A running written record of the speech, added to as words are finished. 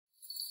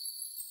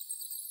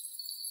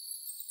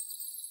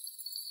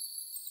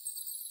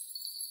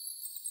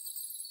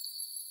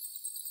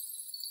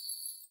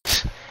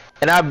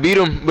And I beat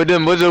him, but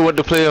then Wizard went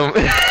to play him.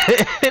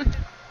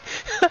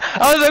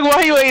 I was like,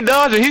 why you ain't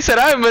dodging? He said,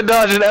 I ain't been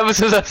dodging ever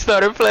since I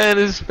started playing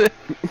this.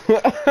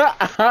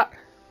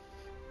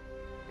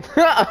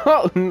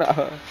 Oh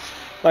no.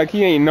 Like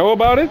he ain't know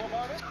about it?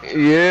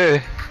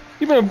 Yeah.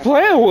 You been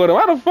playing with him.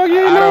 How the fuck you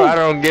ain't know? I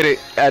don't get it.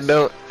 I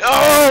don't.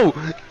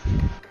 Oh!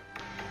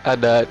 I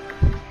died.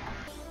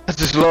 I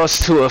just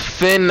lost to a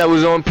Finn that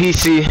was on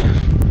PC.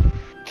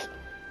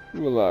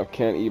 You alive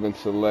can't even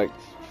select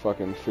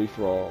fucking free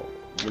for all.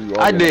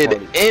 I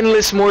did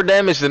endless more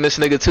damage than this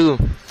nigga too.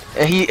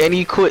 And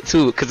he quit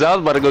too, cause I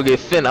was about to go get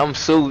Finn.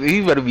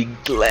 He better be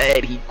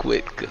glad he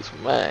quit, cause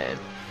man,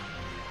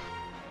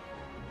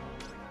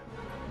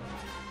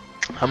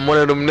 I'm one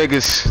of them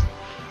niggas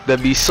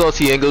that be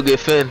salty and go get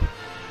Finn.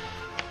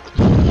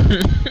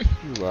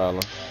 Wow.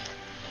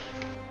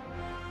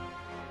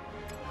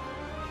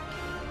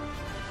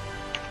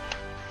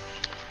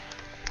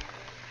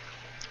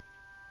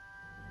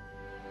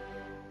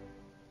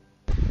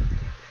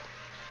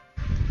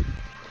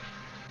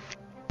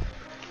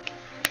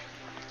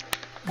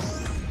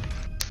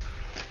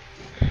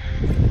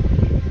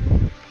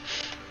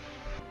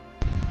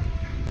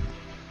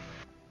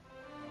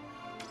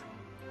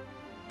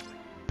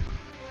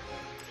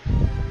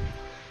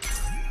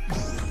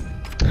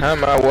 How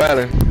am I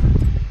wilding?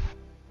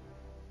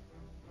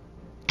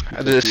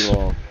 I just... Too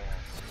long.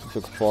 It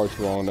took far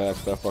too long to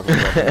ask that fucking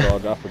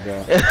dog. I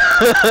forgot.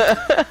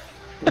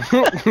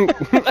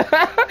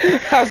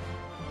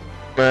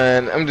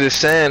 Man, I'm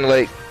just saying,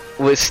 like,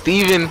 with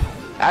Steven,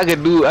 I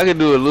could do a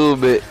little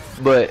bit,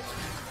 but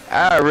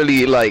I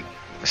really, like,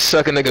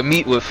 suck a nigga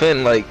meat with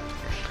Finn, like,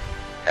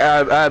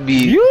 I'd be...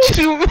 You?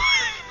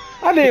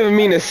 I didn't even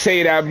mean to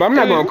say that, but I'm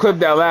not gonna clip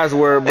that last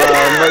word, bro.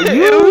 But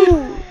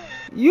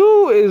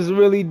you is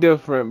really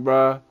different,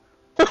 bro.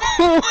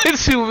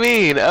 What you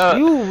mean?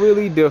 You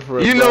really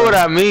different. You bro. know what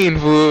I mean,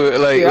 fool.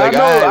 Like,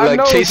 yeah, I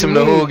chase him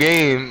the whole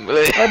game.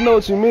 I know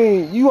what you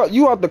mean.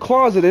 You out the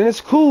closet and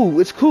it's cool.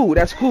 It's cool.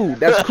 That's cool.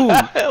 That's cool.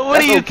 What That's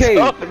are you okay.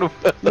 talking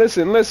about?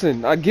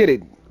 Listen. I get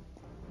it.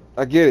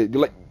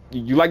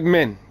 You like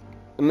men,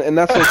 and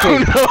that's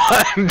okay. No,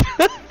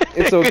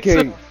 it's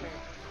okay.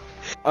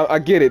 I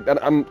get it.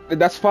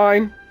 That's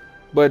fine,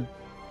 but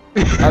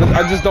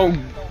I just don't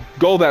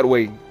go that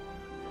way.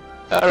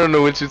 I don't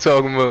know what you're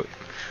talking about.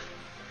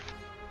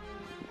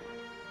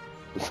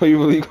 So you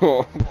really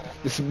gonna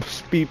just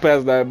speed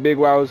past that big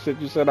wild shit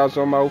you said out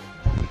your mouth?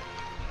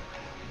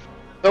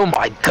 Oh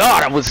my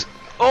god, I was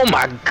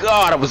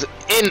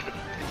in.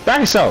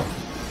 Back yourself.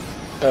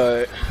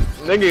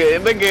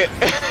 Nigga.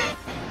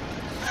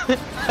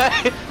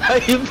 How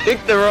you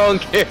picked the wrong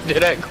character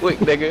that quick,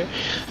 nigga?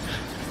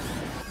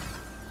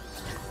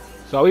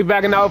 So are we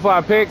backing out for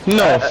our pick?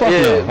 No, fuck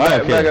no.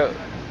 Back up.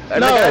 No.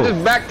 Nigga, I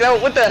just backed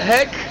out. What the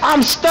heck?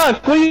 I'm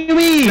stuck. What do you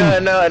mean?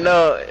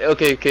 No.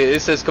 Okay.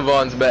 It says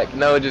Kavon's back.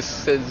 No, it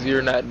just says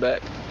you're not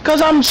back.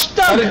 Cause I'm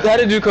stuck. How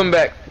did you come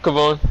back,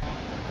 Kavon?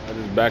 I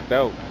just backed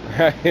out.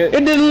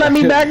 It didn't let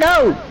me back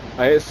out.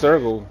 I hit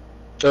circle.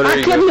 Oh,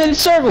 I clicked in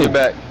circle. You're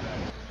back.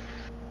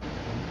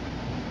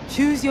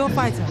 Choose your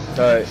fighter.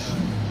 Alright.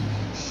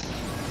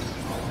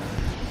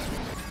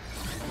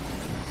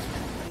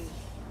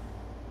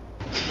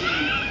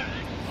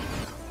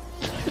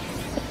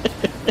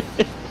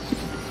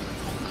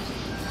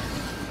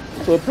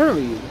 So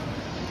apparently,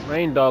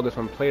 Rain Dog is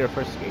from Player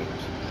First Games.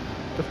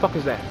 The fuck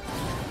is that?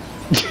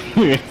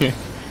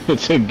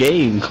 It's a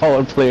game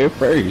called Player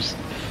First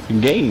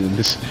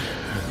Games.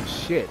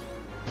 Shit.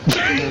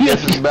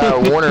 This is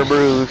about Warner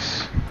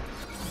Bros.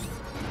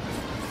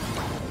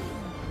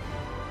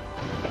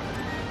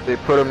 They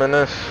put him in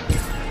this.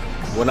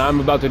 What I'm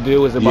about to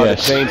do is about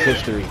to change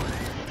history.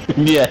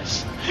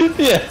 Yes.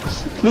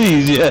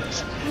 Please,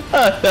 yes.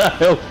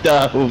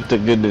 I hope to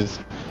goodness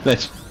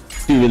that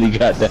you really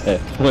got that.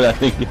 When I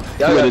think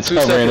when it's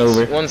hovering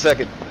over. 1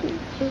 second.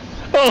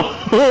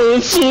 Oh,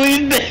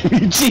 sweet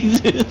baby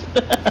Jesus.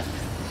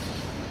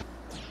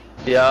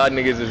 Y'all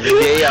niggas is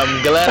gay.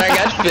 I'm glad I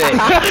got fit.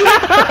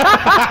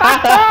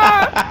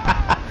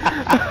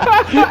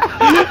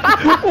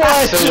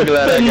 Why So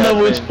glad I got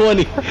number fit.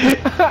 20?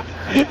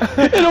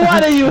 And why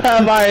do you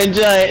have Iron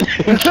Giant?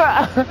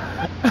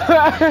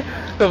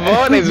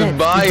 Kavon is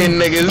buying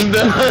niggas.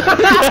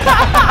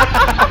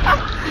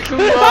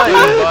 Kavon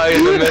is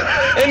buying them.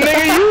 And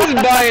nigga, you was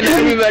buying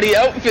everybody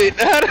outfit.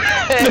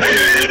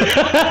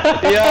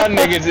 Y'all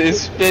niggas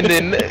is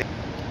spending.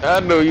 I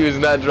know you was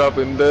not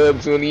dropping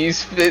dubs on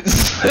these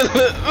fits.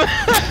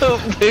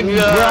 Big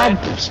Bro, I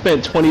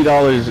spent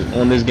 $20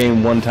 on this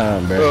game one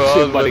time, bro. Oh,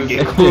 Shit about to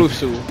get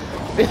crucial.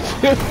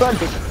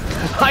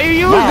 How you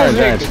use Iron this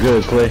Giant's nigga?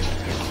 good, Clay.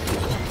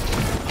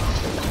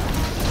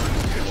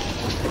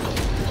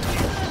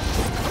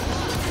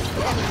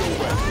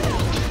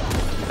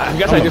 I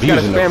guess I just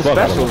gotta spam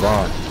specials.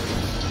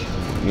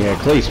 Yeah,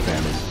 Clay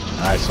spamming.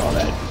 I saw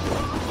that.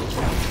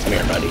 Come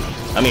here, buddy.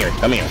 Come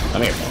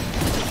here.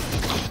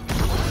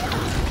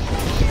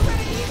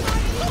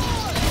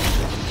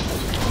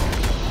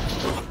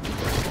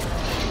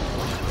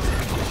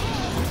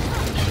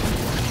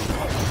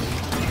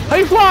 How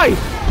you Fly!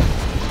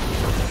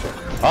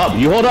 Up,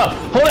 you hold up.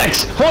 Hold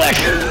X! Hold X!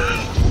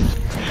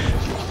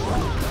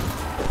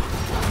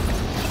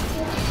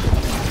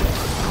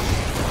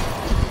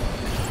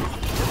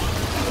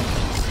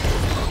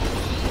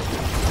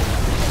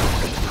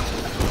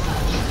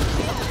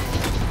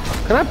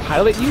 Can I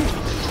pilot you?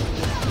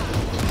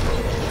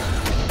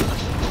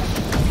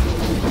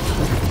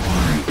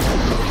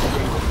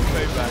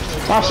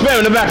 I'm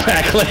spamming the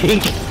backpack,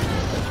 Link.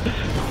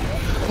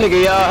 Nigga,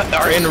 y'all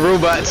are in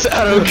robots.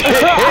 I don't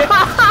care.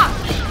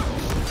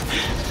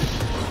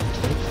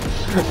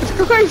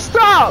 Clay,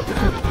 stop!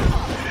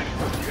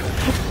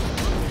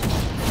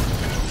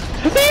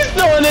 He's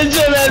throwing a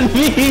gem at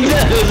me.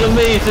 That is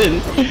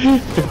amazing.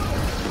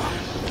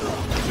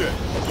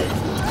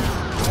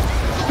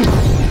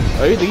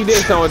 Oh, you think you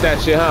did something with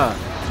that shit, huh?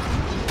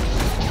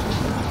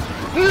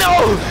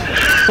 No!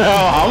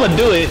 Oh, I'm gonna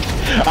do it.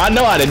 I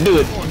know how to do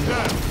it.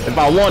 If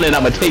I want it,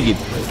 I'm gonna take it.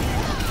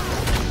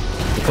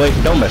 Clay,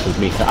 don't mess with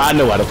me. I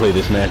know how to play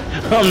this, man.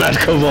 I'm not.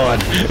 Come on.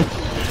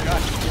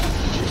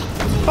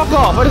 Fuck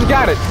off! I just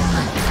got it.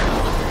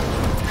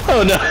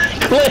 Oh no,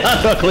 Clay! I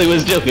thought Clay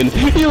was joking.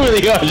 You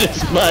really are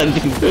just fun.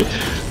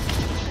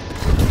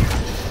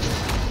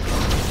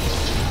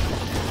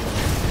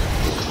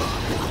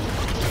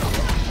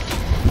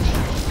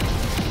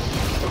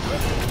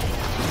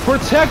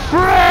 Protect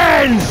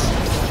friends!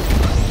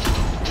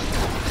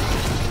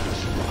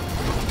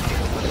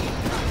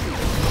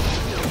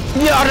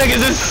 Y'all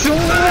niggas is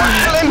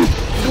swelling!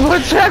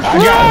 Protect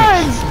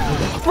friends!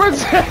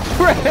 Protect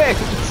friends!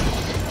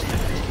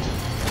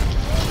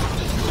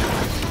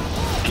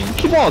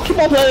 Keep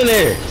on playing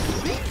there.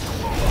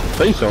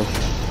 Think so.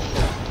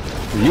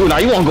 You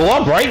wanna go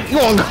up, right? You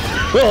wanna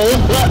go?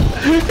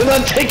 You're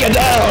gonna take it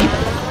down.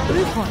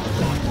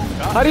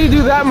 How do you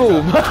do that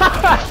move?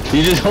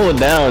 You just hold it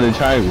down and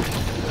triangle.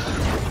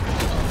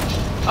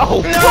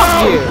 Oh, No!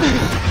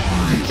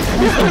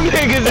 fuck yeah! Y'all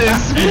niggas is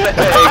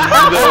fags,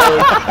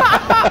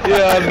 dude.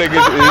 Y'all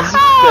niggas is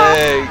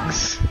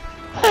fags.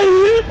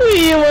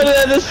 You want it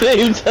at the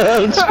same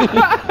time, too.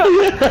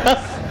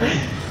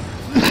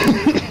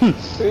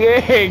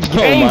 Yeah,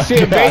 gang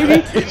shit, baby!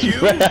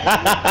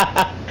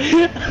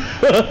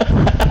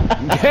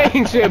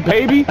 Gang shit,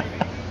 baby!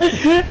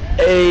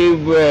 Hey,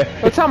 bruh.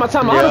 Oh, time out.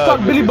 How the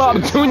fuck Billy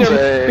Bob Jr.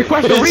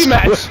 requested a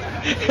rematch?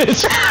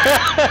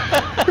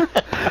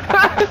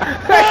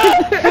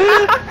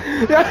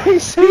 Yeah, you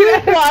see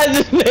that? Why is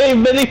his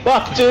name Billy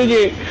Bob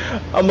Jr.?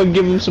 I'm gonna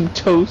give him some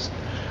toast.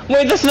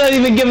 Wait, that's not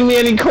even giving me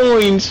any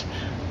coins.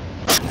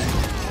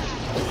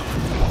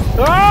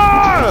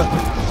 Ah!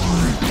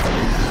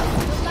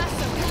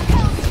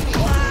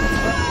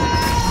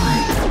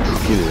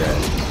 Get it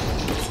out.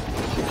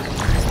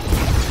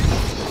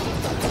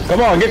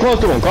 Come on, get close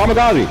to him.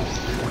 Kamikaze.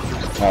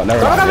 Oh,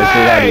 never mind.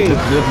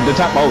 This is the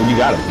top. Oh, you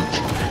got him.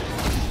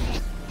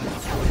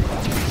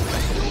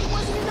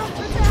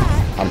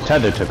 I'm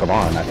tethered to come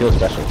on. I feel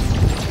special.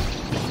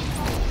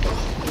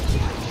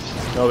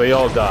 No, they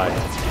all died.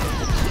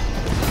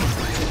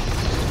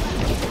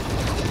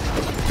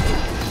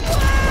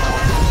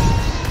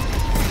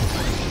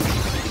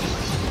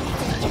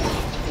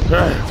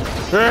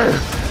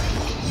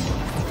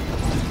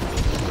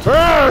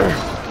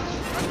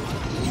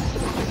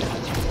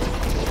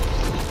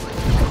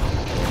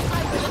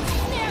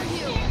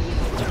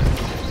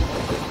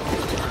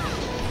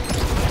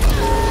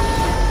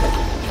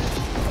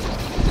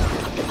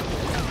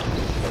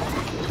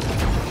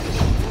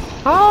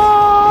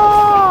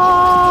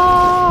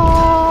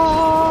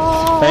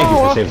 Thank you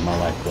for saving my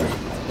life, bro. It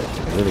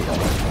really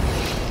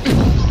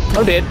helps.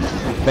 I'm dead.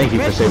 Thank you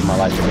for saving my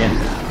life again.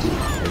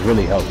 It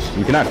really helps.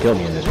 You cannot kill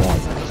me in this one.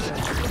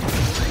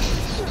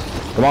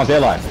 Come on, stay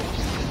alive.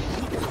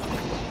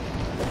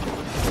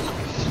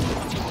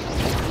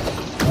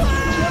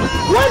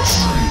 What?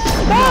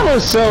 That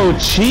was so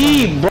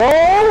cheap, bro.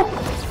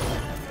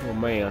 Oh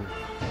man.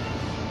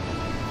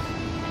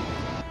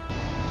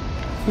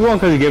 You won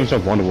because he gave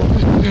himself Wonder Woman.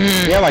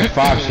 He had like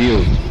 5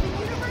 shields.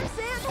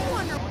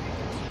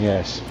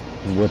 Yes,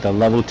 with a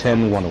level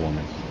 10 Wonder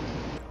Woman.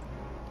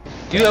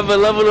 You have a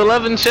level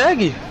 11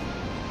 Shaggy.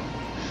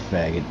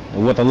 Faggot.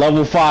 With a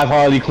level 5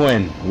 Harley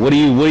Quinn. What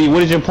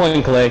is your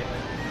point, Clay?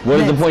 What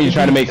is the point you're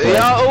trying to make, Clay?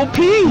 Y'all OP.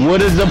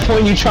 What is the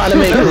point you're trying to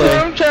make, That's Clay?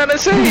 what I'm trying to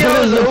say.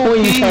 What is the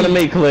point you're trying to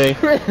make, Clay?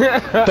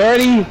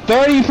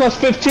 30 plus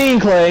 15,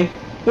 Clay.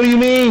 What do you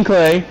mean,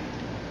 Clay?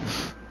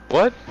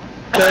 What?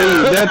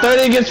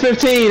 30 against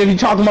 15 if you're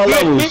talking about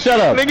levels. Shut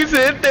up. Nigga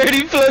said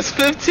 30 plus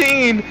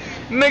 15.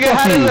 Nigga,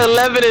 how does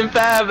 11 and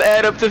 5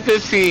 add up to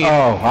 15?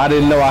 Oh, I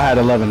didn't know I had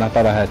 11. I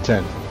thought I had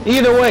 10.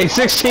 Either way,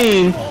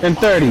 16 and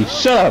 30.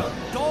 Shut up.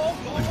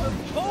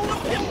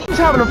 He's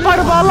having a fight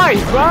of our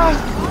life, bro.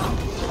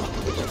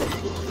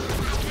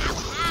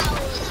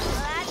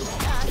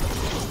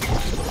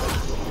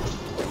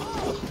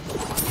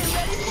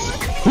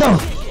 No.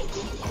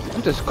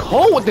 I'm just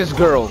cold with this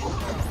girl.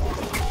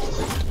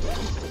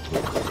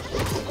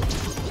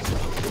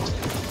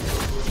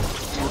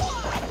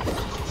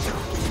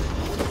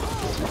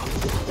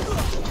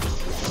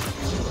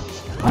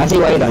 I see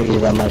why you don't use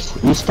it that much.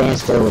 You stand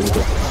still when you do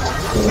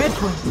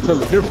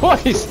it. Your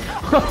voice!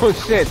 Oh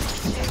shit!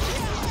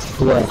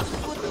 What?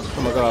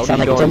 Oh my god, Sound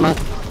like a chipmunk?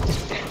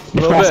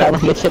 Little Do I bit. sound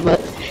like a chipmunk?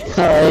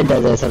 Oh, it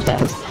does that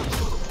sometimes.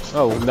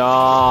 Oh,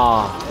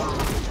 nah.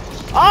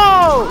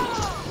 Oh!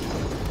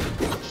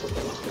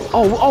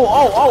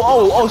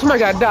 Oh, somebody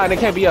got died, it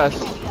can't be us.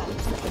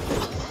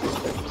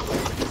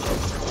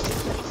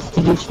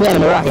 You spamming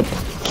the rocket.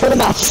 Kill the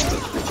mouse.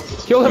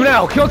 Kill him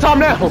now, kill Tom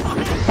now!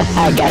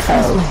 I got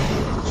her.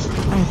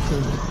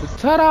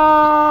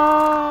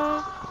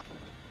 Ta-da!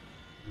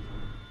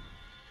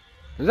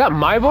 Is that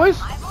my voice?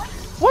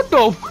 What the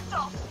f-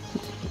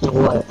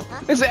 What?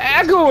 It's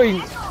echoing!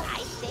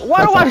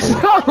 Why do I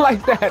sound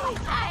like that?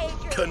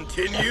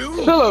 Continue.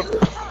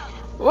 Philip,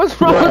 what's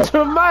wrong with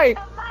your mic?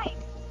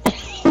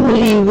 What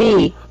do you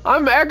mean?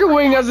 I'm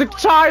echoing as a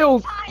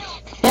child!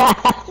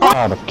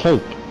 Out of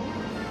cake.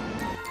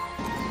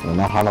 And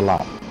I have a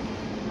lot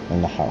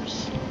in the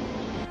house.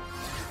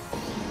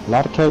 A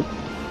lot of cake,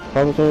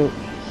 probably cake,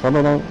 some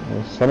of them,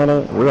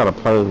 we gotta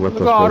play with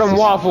Look at all them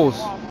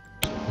waffles.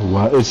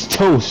 What? It's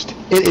toast.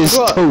 It is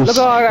Look, toast. look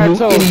at all that you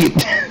toast.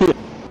 idiot.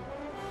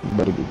 You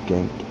better get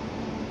ganked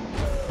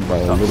by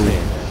a little.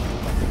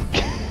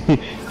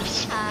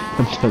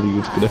 I'm telling you,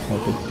 it's gonna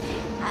happen.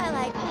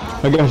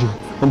 I got you.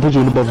 I'm putting you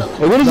in the bubble.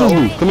 Hey, what does this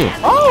do? Come here.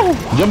 Oh!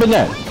 Jump in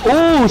that.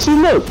 Oh, see,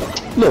 look.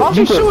 Look, Oh, you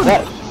she's got shooting.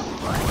 that.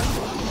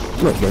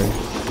 Look, man.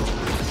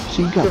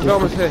 See, you got Good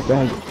Velma's this hit.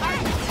 bag.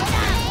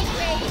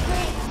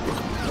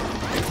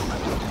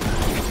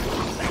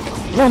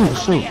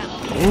 Velma's so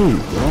gay,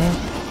 man.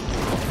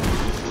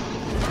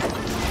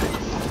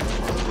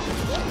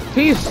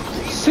 He's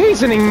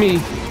seasoning me!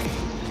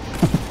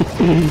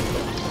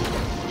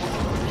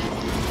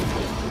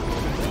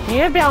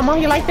 Yeah, Velma,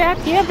 you like that?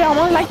 Yeah,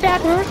 Velma, you like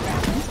that?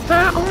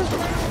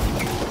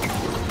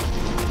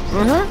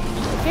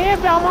 Yeah,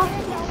 Velma.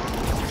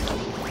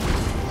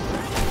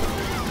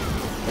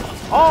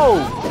 Oh!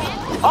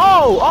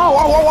 Oh! Oh!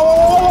 Oh!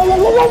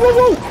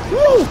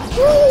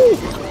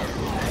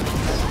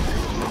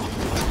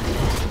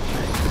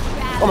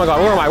 Oh my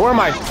god, where am I? Where am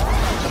I?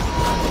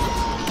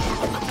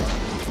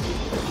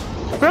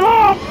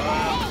 Philip!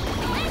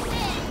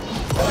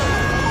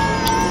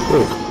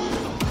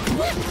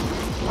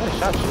 I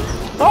shot you.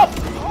 Oh!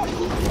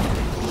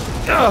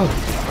 Ugh.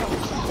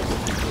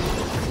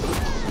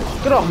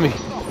 Get off me!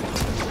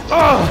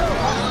 Oh!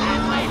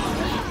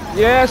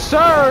 Yes,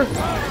 sir!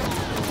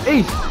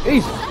 East!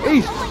 East!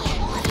 East!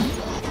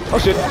 Oh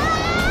shit!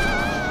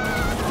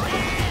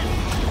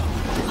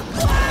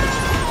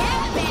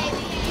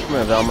 Come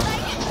here, Velma.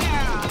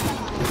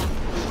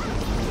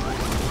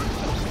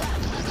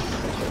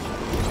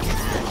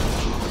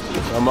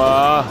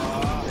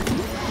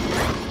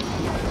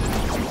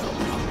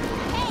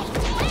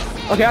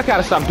 Okay, I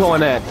gotta stop doing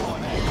that.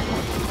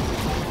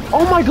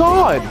 Oh my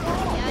god!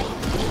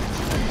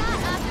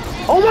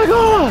 Oh my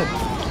god!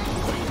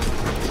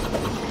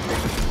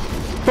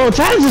 Bro,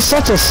 Titus is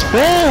such a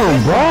spam,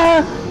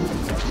 bruh.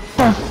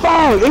 The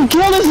fuck? And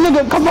kill this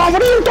nigga. Come on,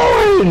 what are you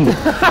doing?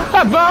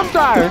 I'm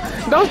sorry.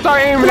 Don't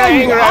start aiming that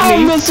anger at I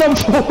me. missed some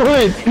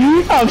point.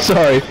 I'm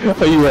sorry.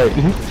 Are you right?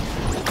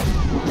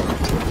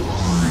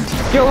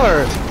 Kill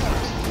her.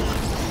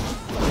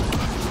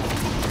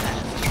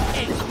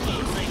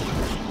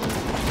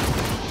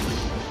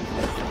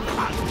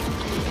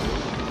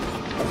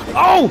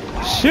 Oh!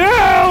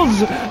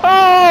 Shields!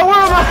 Oh,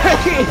 where am I?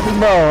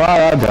 No,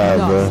 I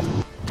died, bro.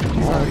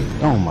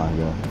 Oh my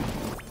god.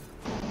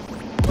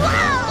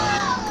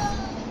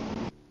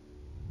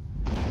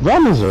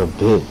 Ramas are a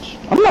bitch.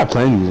 I'm not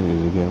playing these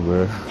niggas again,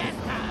 bro.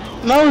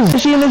 No,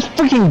 she in this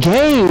freaking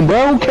game,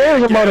 bro. Who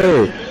cares about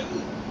her?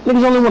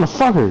 Niggas only wanna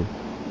fuck her.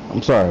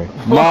 I'm sorry.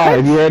 Ma,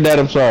 if you heard that,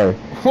 I'm sorry.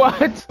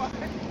 What?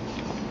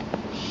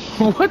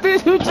 What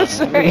did you just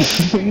say?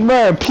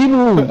 Man,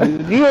 people,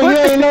 you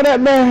ain't know that,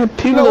 man.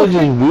 People are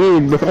just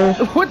weird, bro.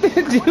 What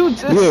did you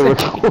just say? You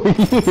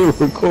ain't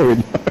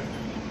recording.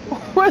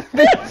 What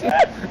did you...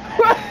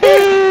 What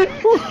did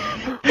you...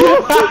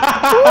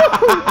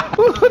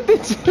 What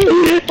did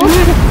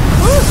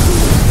you...